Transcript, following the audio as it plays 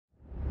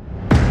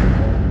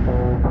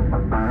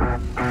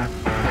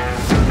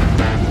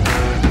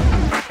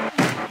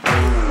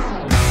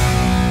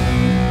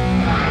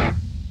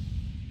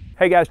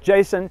Hey guys,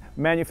 Jason,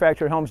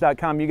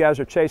 manufacturedhomes.com. You guys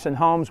are chasing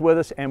homes with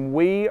us, and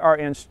we are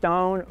in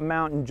Stone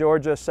Mountain,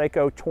 Georgia,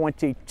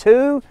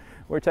 SECO22.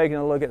 We're taking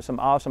a look at some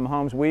awesome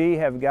homes. We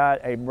have got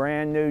a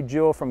brand new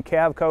jewel from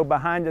Cavco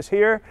behind us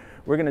here.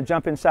 We're going to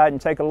jump inside and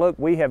take a look.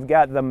 We have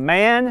got the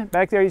man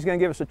back there. He's going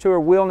to give us a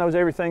tour. Will knows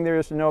everything there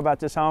is to know about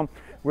this home.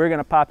 We're going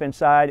to pop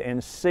inside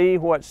and see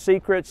what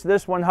secrets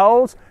this one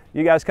holds.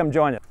 You guys come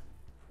join us.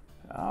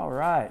 All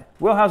right.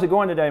 Will, how's it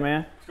going today,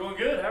 man? It's going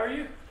good. How are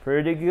you?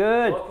 Pretty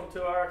good. Welcome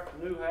to our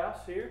new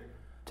house here.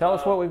 Tell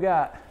us what we've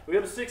got. We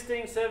have a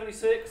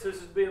 1676. This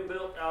is being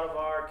built out of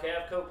our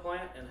Cavco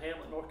plant in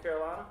Hamlet, North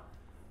Carolina.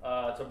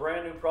 It's a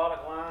brand new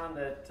product line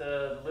that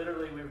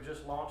literally we were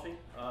just launching.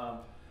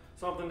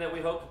 Something that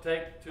we hope to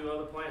take to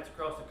other plants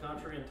across the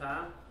country in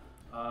time.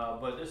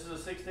 But this is a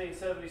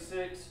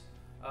 1676,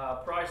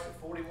 priced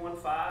at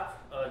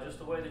 $41,500, just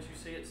the way that you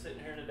see it sitting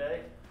here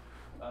today.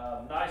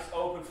 Nice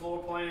open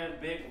floor plan,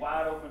 big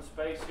wide open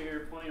space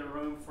here, plenty of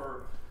room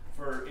for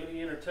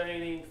any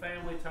entertaining,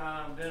 family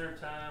time, dinner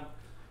time.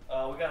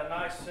 We got a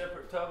nice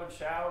separate tub and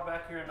shower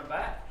back here in the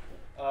back.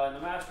 In the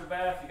master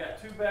bath, you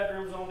got 2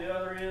 bedrooms on the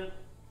other end.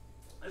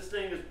 This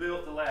thing is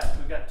built to last.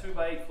 We've got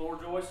 2x8 floor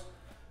joists,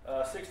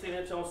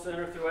 16-inch on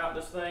center throughout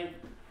this thing.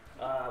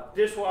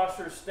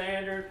 Dishwasher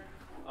standard.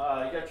 You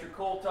got your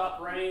cold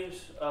top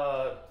range.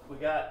 We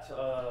got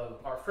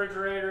our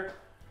refrigerator.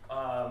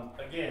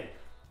 Again,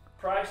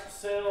 price to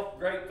sell,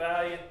 great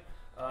value.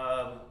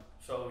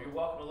 So you're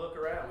welcome to look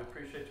around. We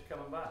appreciate you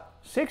coming by.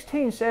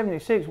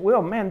 1676.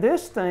 Will, man,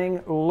 this thing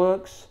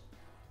looks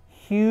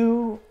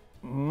humongous.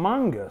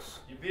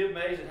 You'd be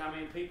amazed at how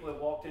many people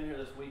have walked in here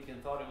this week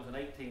and thought it was an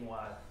 18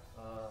 wide.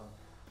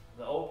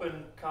 The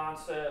open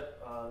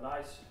concept,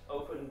 nice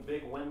open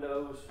big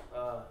windows,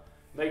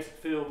 makes it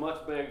feel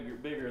much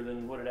bigger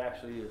than what it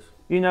actually is.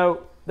 You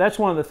know, that's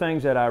one of the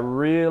things that I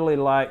really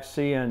like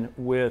seeing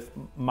with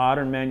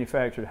modern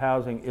manufactured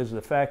housing is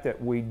the fact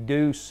that we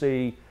do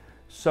see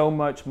so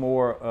much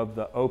more of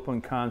the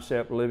open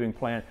concept living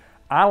plan.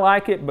 I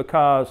like it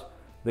because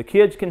the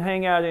kids can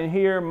hang out in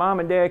here, mom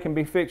and dad can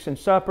be fixing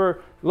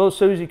supper, little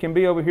Susie can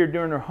be over here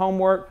doing her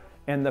homework,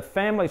 and the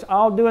family's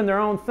all doing their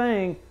own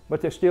thing,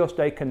 but they still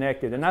stay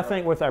connected. And I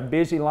think with our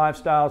busy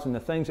lifestyles and the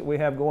things that we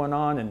have going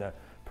on and the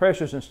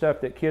pressures and stuff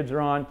that kids are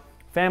on,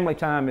 family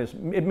time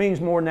it means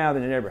more now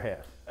than it ever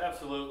has.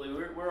 Absolutely.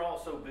 We're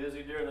all so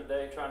busy during the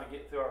day trying to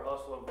get through our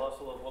hustle and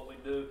bustle of what we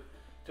do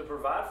to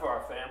provide for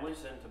our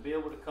families, and to be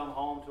able to come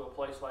home to a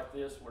place like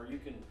this where you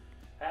can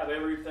have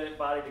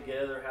everybody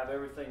together, have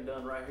everything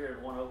done right here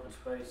in one open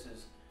space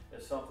is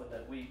something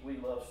that we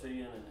love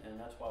seeing, and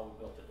that's why we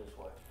built it this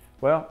way.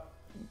 Well,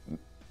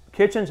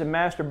 kitchens and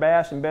master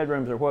baths and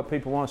bedrooms are what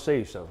people want to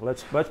see, so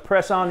let's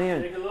press on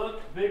in. Take a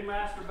look. Big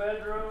master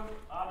bedroom.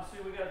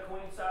 Obviously we got a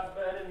queen size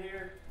bed in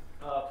here.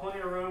 Plenty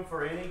of room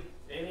for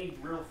any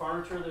real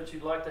furniture that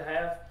you'd like to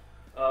have.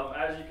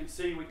 As you can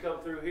see, we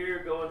come through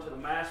here, go into the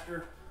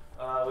master.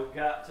 We've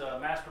got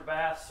master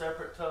bath,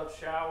 separate tub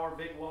shower,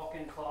 big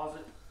walk-in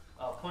closet,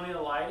 plenty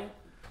of lighting.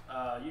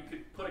 You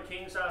could put a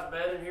king-size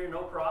bed in here,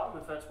 no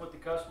problem, if that's what the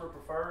customer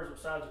prefers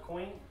besides a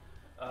queen.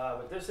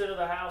 But this end of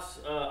the house,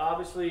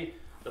 obviously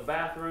the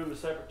bathroom, the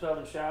separate tub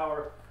and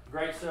shower,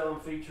 great selling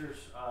features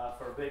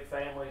for big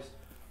families.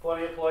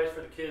 Plenty of place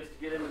for the kids to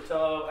get in the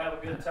tub, have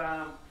a good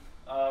time,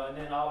 and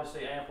then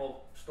obviously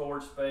ample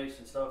storage space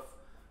and stuff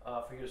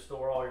for you to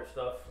store all your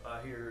stuff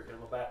here in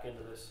the back end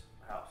of this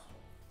house.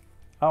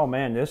 Oh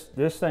man,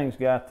 this thing's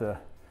got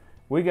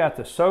we got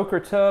the soaker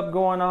tub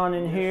going on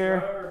in here.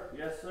 Sir.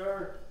 Yes,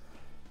 sir.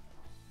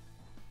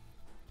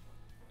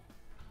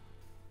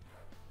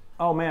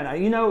 Oh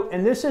man, you know,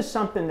 and this is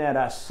something that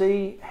I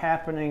see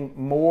happening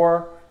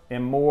more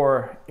and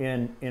more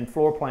in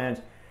floor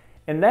plans,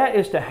 and that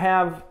is to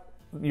have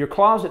your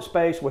closet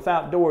space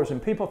without doors.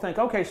 And people think,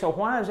 okay, so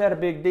why is that a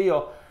big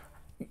deal?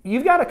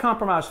 You've got to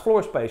compromise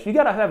floor space. You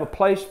got to have a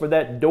place for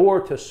that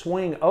door to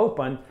swing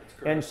open.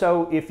 And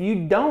so if you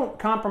don't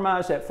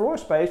compromise that floor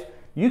space,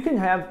 you can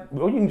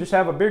just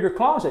have a bigger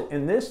closet.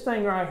 And this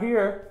thing right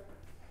here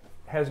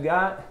has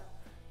got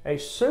a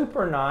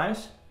super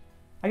nice,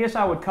 I guess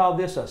I would call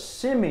this a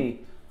semi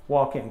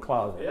walk-in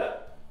closet. Yeah.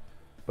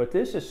 But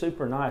this is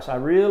super nice. I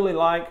really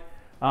like,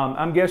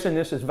 I'm guessing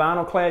this is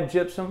vinyl clad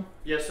gypsum.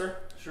 Yes, sir.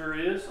 Sure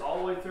is. All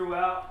the way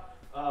throughout.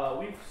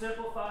 We've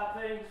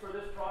simplified things for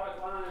this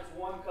product line. It's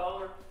one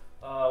color.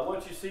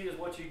 What you see is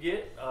what you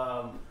get.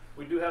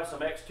 We do have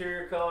some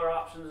exterior color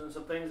options and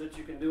some things that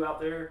you can do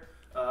out there,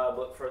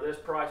 but for this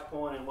price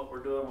point and what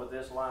we're doing with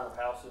this line of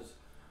houses,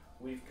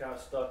 we've kind of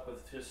stuck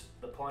with just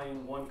the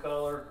plain one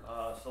color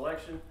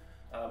selection.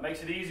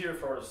 Makes it easier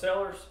for the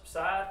seller's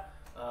side.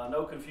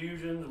 No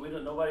confusions.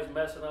 Nobody's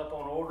messing up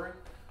on ordering.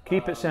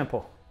 Keep it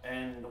simple.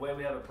 And the way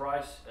we have it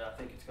priced, I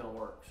think it's going to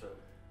work. So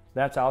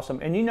that's awesome.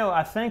 And you know,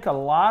 I think a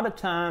lot of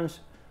times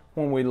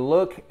when we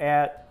look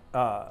at,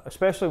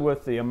 especially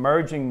with the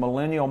emerging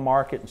millennial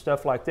market and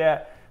stuff like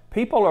that,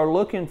 people are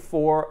looking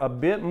for a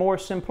bit more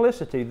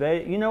simplicity.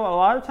 You know, a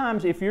lot of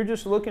times if you're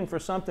just looking for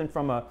something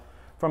from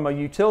a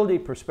utility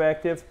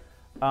perspective,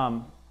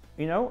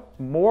 you know,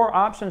 more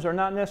options are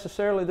not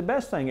necessarily the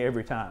best thing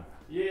every time.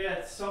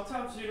 Yeah,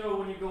 sometimes, you know,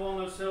 when you go on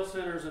those sales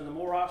centers and the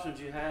more options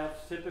you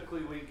have,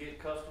 typically we get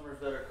customers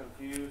that are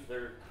confused.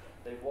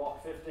 They've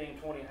walked 15,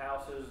 20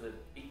 houses, that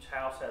each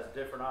house has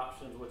different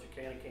options, what you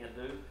can and can't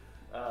do.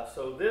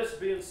 So this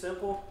being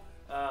simple,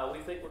 we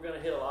think we're going to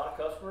hit a lot of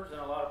customers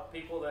and a lot of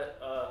people that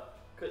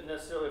couldn't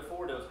necessarily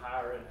afford those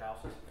higher end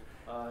houses.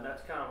 And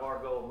that's kind of our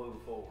goal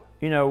moving forward.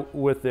 You know,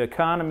 with the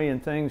economy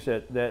and things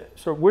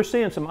so we're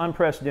seeing some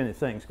unprecedented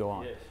things go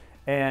on. Yes.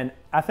 And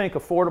I think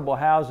affordable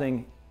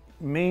housing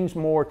means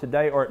more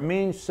today, or it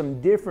means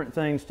some different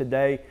things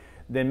today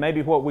than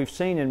maybe what we've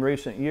seen in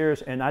recent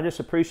years. And I just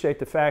appreciate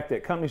the fact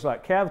that companies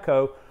like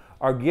Cavco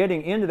are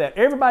getting into that.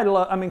 Everybody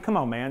I mean, come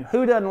on, man.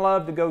 Who doesn't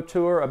love to go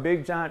tour a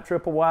big giant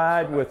triple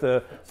wide with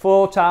a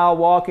full tile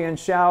walk-in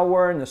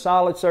shower and the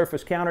solid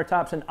surface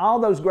countertops and all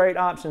those great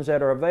options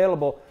that are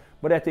available?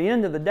 But at the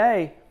end of the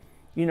day,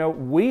 you know,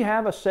 we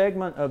have a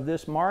segment of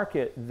this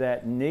market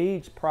that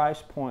needs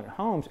price point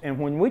homes. And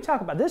when we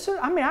talk about this,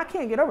 I mean, I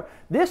can't get over it.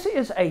 This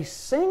is a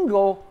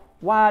single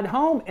wide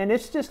home, and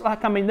it's just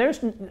like, I mean,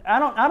 I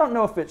don't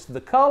know if it's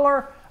the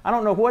color, I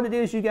don't know what it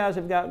is you guys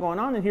have got going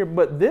on in here,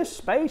 but this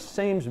space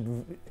seems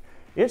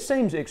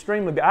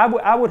extremely big.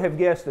 I would have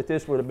guessed that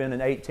this would have been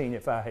an 18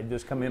 if I had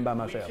just come in by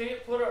myself. We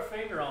can't put our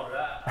finger on it.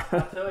 I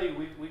tell you,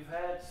 we've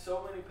had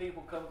so many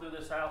people come through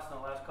this house in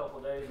the last couple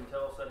of days and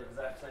tell us that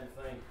exact same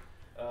thing.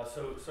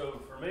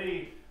 So for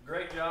me,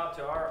 great job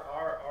to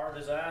our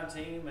design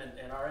team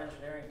and our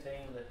engineering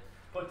team that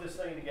put this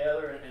thing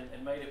together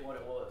and made it what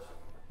it was.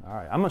 All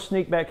right, I'm gonna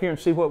sneak back here and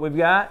see what we've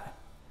got.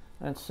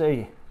 Let's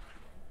see.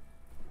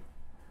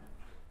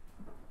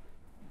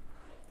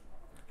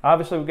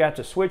 Obviously, we've got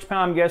the switch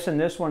panel. I'm guessing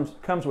this one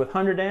comes with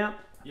 100 amp.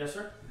 Yes,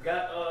 sir.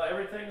 Got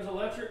everything is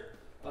electric.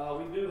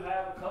 We do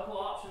have a couple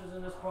options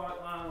in this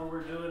product line where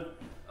we're doing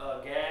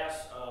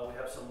gas. We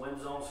have some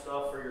wind zone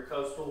stuff for your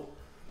coastal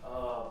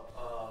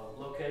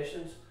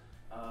locations.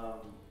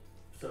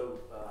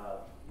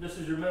 This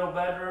is your middle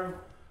bedroom.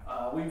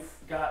 We've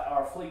got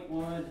our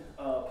Fleetwood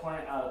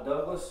plant out of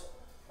Douglas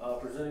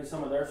presenting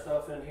some of their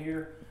stuff in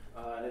here.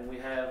 And then we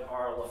have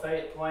our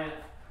Lafayette plant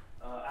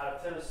out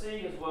of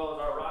Tennessee, as well as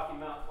our Rocky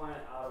Mount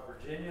plant out of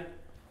Virginia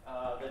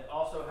that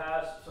also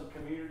has some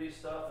community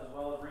stuff as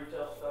well as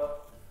retail stuff.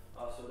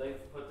 So they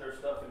put their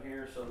stuff in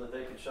here so that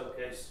they can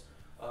showcase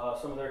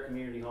some of their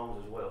community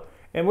homes as well.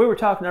 And we were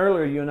talking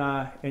earlier, you and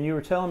I, and you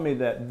were telling me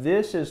that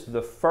this is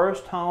the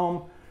first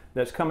home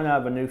that's coming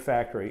out of a new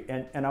factory.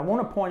 And I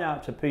want to point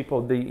out to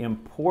people the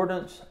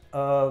importance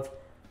of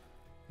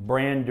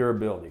brand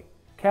durability.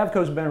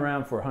 Cavco's been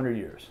around for 100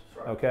 years,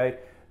 right. Okay?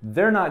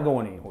 They're not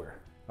going anywhere,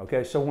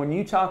 okay? So when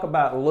you talk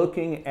about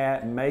looking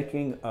at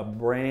making a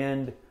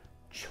brand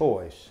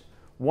choice,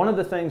 one of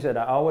the things that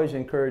I always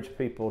encourage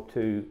people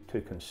to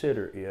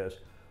consider is,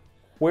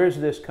 where's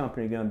this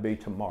company going to be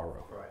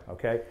tomorrow, right.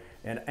 Okay?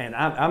 And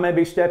I may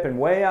be stepping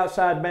way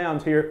outside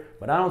bounds here,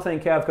 but I don't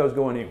think Cavco's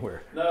going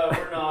anywhere. No,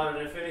 we're not.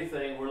 And if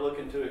anything, we're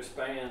looking to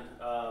expand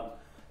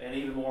and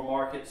even more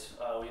markets.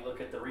 We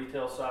look at the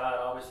retail side.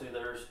 Obviously,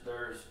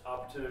 there's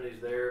opportunities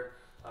there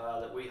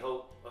that we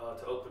hope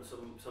to open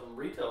some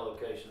retail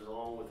locations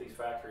along with these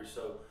factories.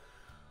 So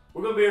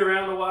we're going to be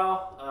around a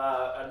while.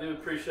 I do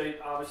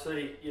appreciate,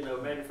 obviously, you know,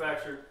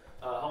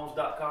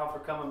 manufacturedhomes.com for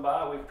coming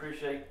by. We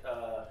appreciate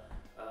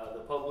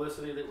the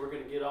publicity that we're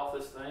going to get off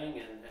this thing,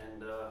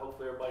 and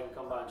hopefully everybody can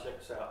come by and check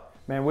us out.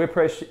 Man, we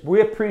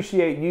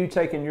appreciate you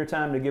taking your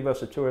time to give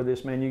us a tour of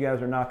this, man. You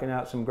guys are knocking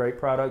out some great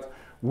products.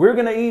 We're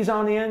going to ease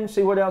on in,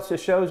 see what else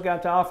this show's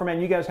got to offer,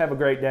 man. You guys have a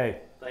great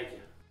day. Thank you.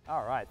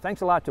 All right,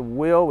 thanks a lot to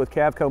Will with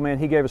Cavco, man.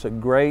 He gave us a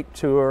great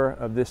tour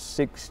of this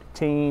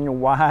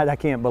 16 wide, I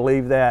can't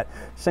believe that,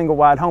 single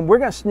wide home. We're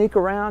going to sneak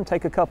around,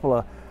 take a couple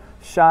of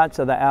shots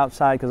of the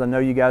outside because I know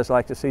you guys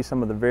like to see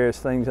some of the various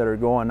things that are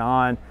going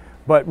on.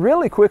 But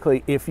really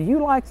quickly, if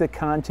you like the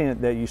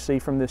content that you see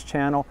from this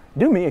channel,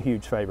 do me a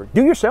huge favor.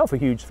 Do yourself a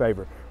huge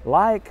favor.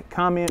 Like,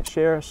 comment,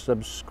 share,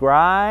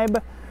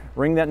 subscribe,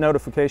 ring that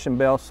notification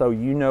bell so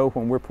you know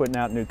when we're putting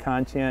out new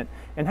content.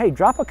 And hey,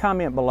 drop a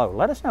comment below.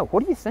 Let us know,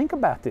 what do you think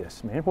about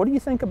this, man? What do you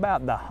think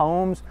about the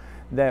homes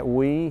that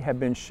we have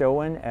been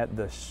showing at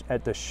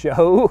the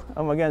show?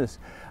 Oh my goodness.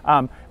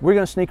 We're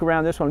gonna sneak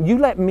around this one. You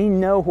let me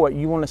know what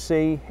you wanna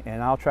see,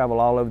 and I'll travel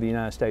all over the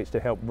United States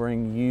to help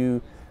bring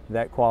you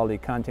that quality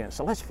content.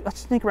 So let's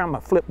sneak around my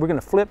flip. We're gonna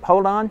flip,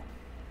 hold on.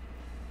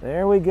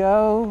 There we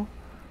go.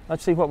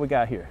 Let's see what we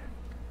got here.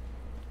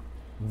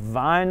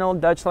 Vinyl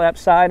Dutch lap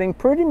siding,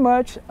 pretty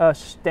much a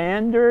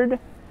standard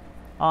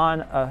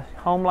on a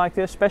home like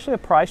this, especially a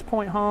price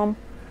point home.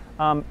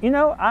 You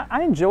know,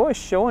 I enjoy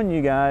showing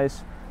you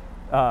guys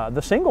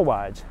the single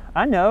wides.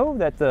 I know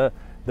that the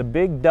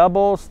big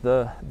doubles,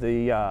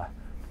 the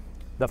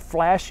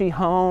flashy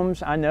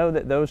homes, I know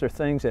that those are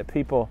things that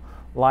people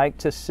like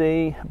to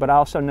see, but I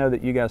also know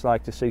that you guys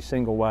like to see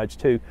single wides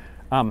too.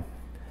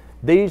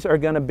 These are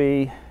going to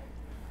be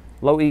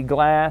low E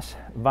glass,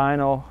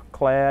 vinyl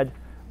clad,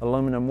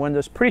 aluminum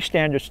windows, pretty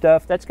standard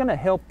stuff. That's going to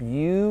help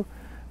you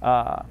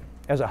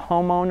as a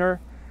homeowner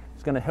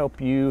It's going to help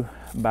you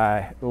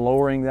by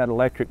lowering that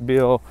electric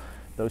bill.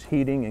 Those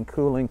heating and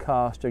cooling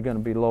costs are going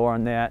to be lower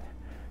on that.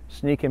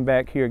 Sneaking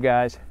back here,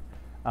 guys,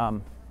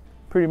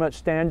 pretty much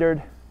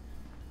standard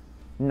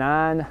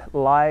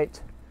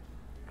 9-light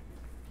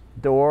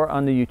door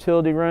on the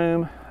utility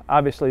room.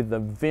 Obviously the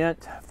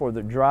vent for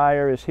the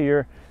dryer is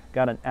here.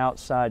 Got an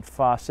outside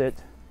faucet.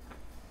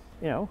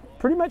 You know,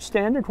 pretty much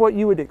standard, what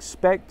you would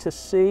expect to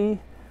see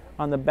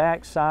on the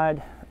back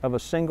side of a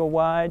single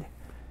wide.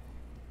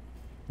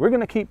 We're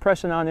going to keep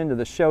pressing on into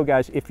the show,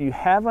 guys. If you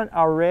haven't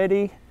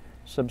already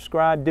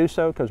subscribed, do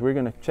so, because we're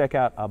going to check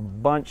out a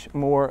bunch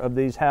more of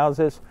these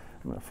houses.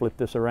 I'm going to flip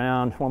this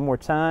around one more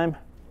time.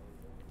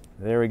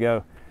 There we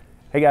go.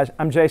 Hey guys,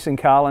 I'm Jason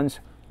Collins,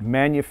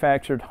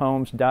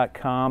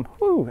 manufacturedhomes.com.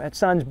 Woo, that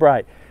sun's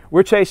bright.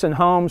 We're chasing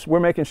homes.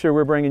 We're making sure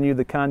we're bringing you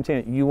the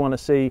content you want to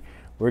see.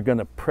 We're going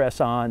to press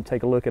on,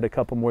 take a look at a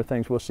couple more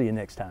things. We'll see you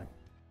next time.